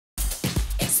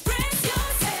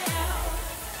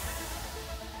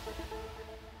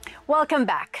Welcome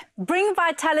back. Bring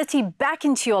vitality back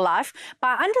into your life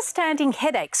by understanding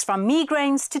headaches from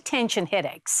migraines to tension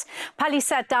headaches. Pali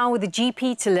sat down with the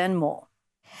GP to learn more.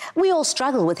 We all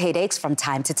struggle with headaches from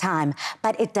time to time,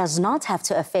 but it does not have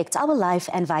to affect our life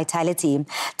and vitality.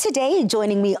 Today,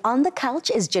 joining me on the couch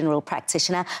is general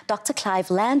practitioner Dr. Clive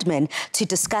Landman to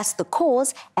discuss the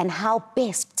cause and how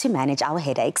best to manage our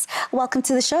headaches. Welcome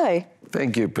to the show.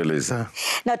 Thank you, Pelisa.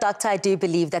 Now, Doctor, I do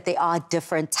believe that there are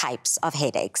different types of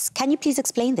headaches. Can you please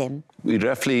explain them? We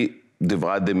roughly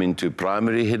divide them into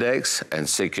primary headaches and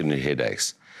secondary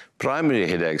headaches. Primary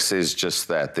headaches is just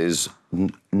that. There's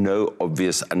no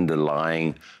obvious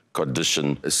underlying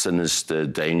condition, a sinister,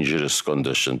 dangerous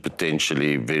condition,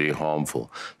 potentially very harmful.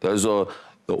 Those are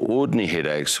the ordinary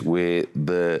headaches where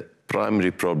the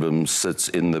primary problem sits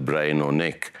in the brain or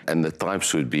neck, and the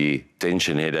types would be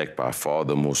tension headache, by far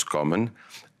the most common,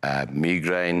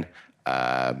 migraine,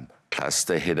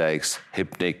 cluster headaches,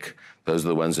 hypnic. Those are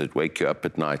the ones that wake you up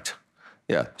at night.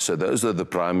 Yeah, so those are the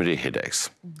primary headaches.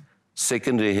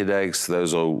 Secondary headaches,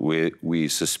 those are where we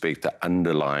suspect an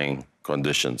underlying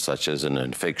condition, such as an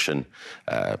infection,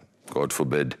 God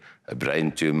forbid, a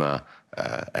brain tumor,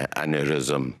 an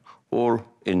aneurysm, or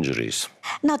injuries.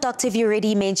 Now, Doctor, you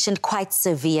already mentioned quite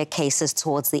severe cases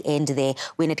towards the end there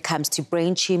when it comes to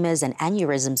brain tumours and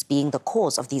aneurysms being the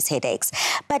cause of these headaches.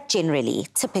 But generally,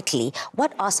 typically,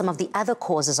 what are some of the other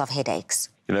causes of headaches?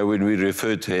 You know, when we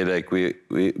refer to headache,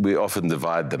 we often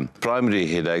divide them. Primary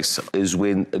headaches is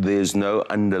when there's no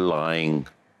underlying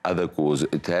other cause.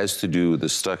 It has to do with the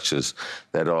structures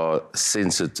that are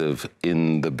sensitive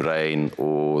in the brain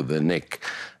or the neck.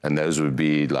 And those would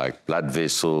be like blood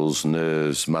vessels,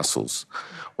 nerves, muscles.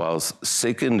 Whilst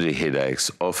secondary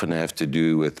headaches often have to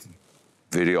do with,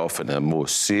 very often, a more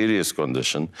serious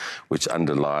condition which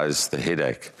underlies the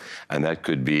headache. And that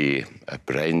could be a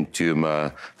brain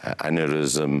tumor,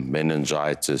 aneurysm,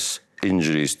 meningitis,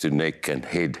 injuries to neck and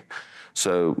head.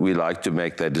 So we like to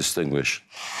make that distinguish.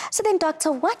 So then,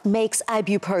 Doctor, what makes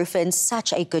ibuprofen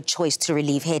such a good choice to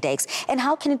relieve headaches, and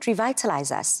how can it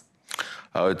revitalize us?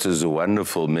 Oh, it is a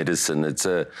wonderful medicine. It's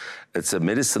a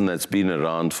medicine that's been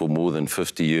around for more than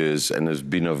 50 years and has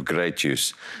been of great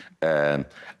use.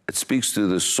 It speaks to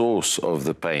the source of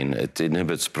the pain. It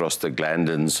inhibits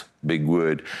prostaglandins, big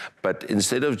word. But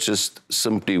instead of just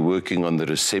simply working on the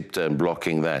receptor and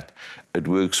blocking that, it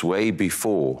works way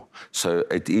before. So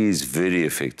it is very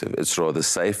effective. It's rather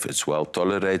safe. It's well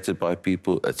tolerated by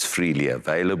people. It's freely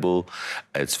available.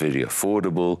 It's very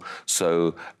affordable.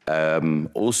 So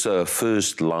also a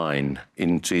first line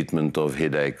in treatment of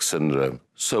headache syndrome.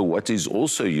 So what is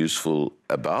also useful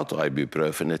about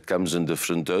ibuprofen, it comes in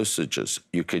different dosages.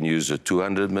 You can use a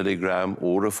 200 milligram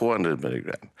or a 400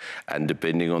 milligram, and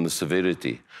depending on the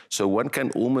severity. So one can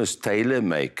almost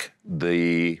tailor-make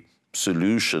the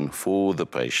solution for the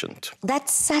patient.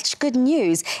 That's such good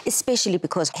news, especially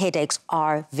because headaches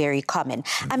are very common.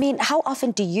 I mean, how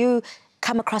often do you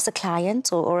come across a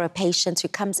client or a patient who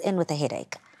comes in with a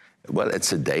headache? Well,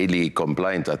 it's a daily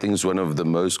complaint. I think it's one of the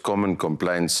most common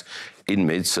complaints in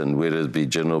medicine, whether it be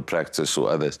general practice or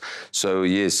others. So,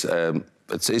 yes,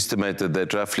 it's estimated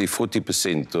that roughly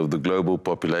 40% of the global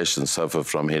population suffer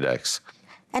from headaches.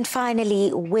 And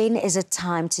finally, when is it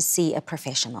time to see a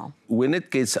professional? When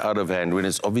it gets out of hand, when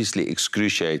it's obviously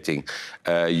excruciating,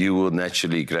 you will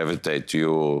naturally gravitate to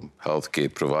your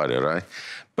healthcare provider, right?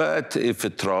 But if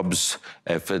it throbs,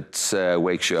 if it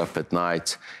wakes you up at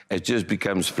night, it just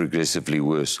becomes progressively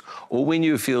worse. Or when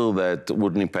you feel that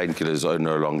ordinary painkillers are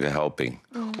no longer helping,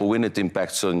 or when it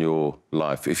impacts on your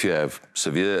life. If you have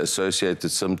severe associated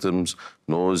symptoms,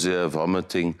 nausea,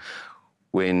 vomiting,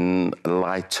 when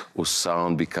light or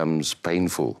sound becomes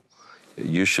painful,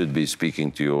 you should be speaking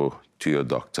to your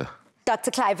doctor.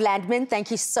 Dr. Clive Landman,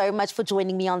 thank you so much for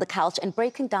joining me on the couch and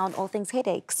breaking down all things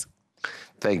headaches.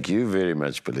 Thank you very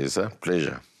much, Pelisa.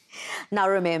 Pleasure. Now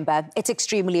remember, it's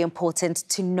extremely important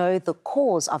to know the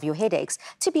cause of your headaches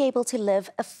to be able to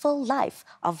live a full life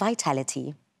of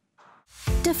vitality.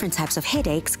 Different types of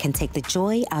headaches can take the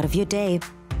joy out of your day.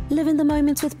 Live in the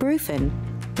moment with Brufen.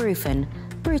 Brufen.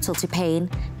 Brutal to pain,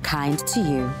 kind to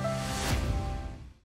you.